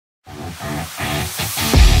In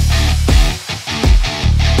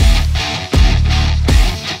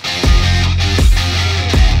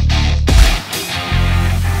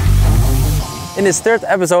this third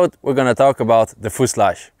episode, we're going to talk about the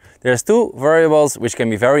fuselage. There's two variables which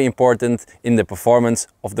can be very important in the performance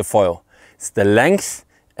of the foil. It's the length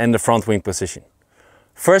and the front wing position.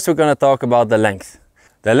 First, we're going to talk about the length.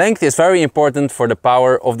 The length is very important for the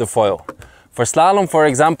power of the foil. For slalom, for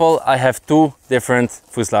example, I have two different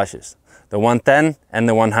fuselages, the 110 and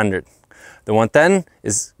the 100. The 110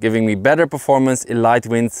 is giving me better performance in light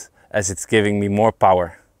winds as it's giving me more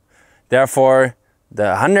power. Therefore, the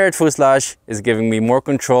 100 fuselage is giving me more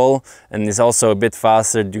control and is also a bit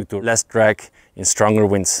faster due to less drag in stronger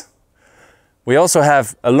winds. We also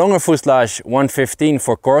have a longer fuselage 115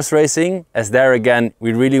 for course racing, as there again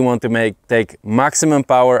we really want to take maximum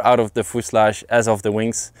power out of the fuselage as of the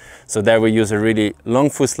wings. So there we use a really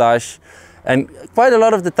long fuselage, and quite a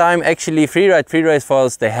lot of the time actually free race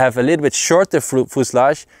foils, they have a little bit shorter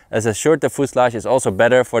fuselage, as a shorter fuselage is also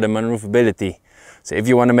better for the maneuverability. So if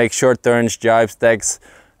you want to make short turns, jibes, tags,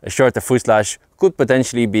 a shorter fuselage could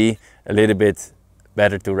potentially be a little bit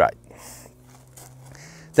better to ride.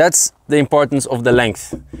 That's the importance of the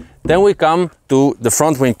length. Then we come to the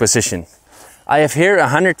front wing position. I have here a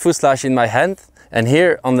 100 fuselage in my hand, and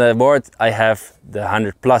here on the board I have the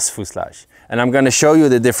 100 plus fuselage. And I'm going to show you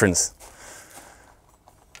the difference.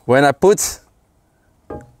 When I put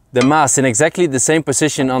the mast in exactly the same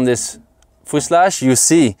position on this fuselage, you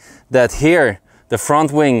see that here the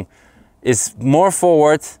front wing is more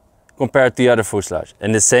forward compared to the other fuselage,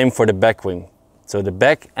 and the same for the back wing. So the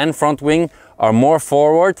back and front wing are more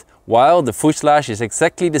forward, while the fuselage is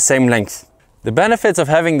exactly the same length. The benefits of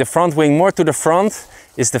having the front wing more to the front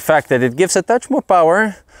is the fact that it gives a touch more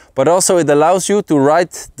power, but also it allows you to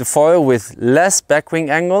ride the foil with less back wing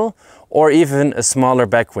angle or even a smaller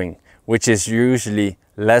back wing, which is usually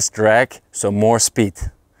less drag, so more speed.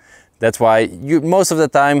 That's why most of the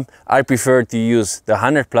time I prefer to use the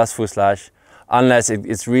 100 plus fuselage unless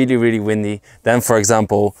it's really windy. Then for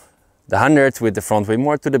example, the 100 with the front wing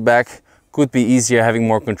more to the back could be easier, having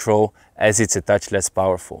more control as it's a touch less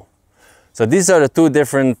powerful. So these are the two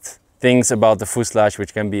different things about the fuselage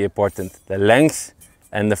which can be important, the length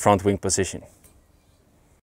and the front wing position.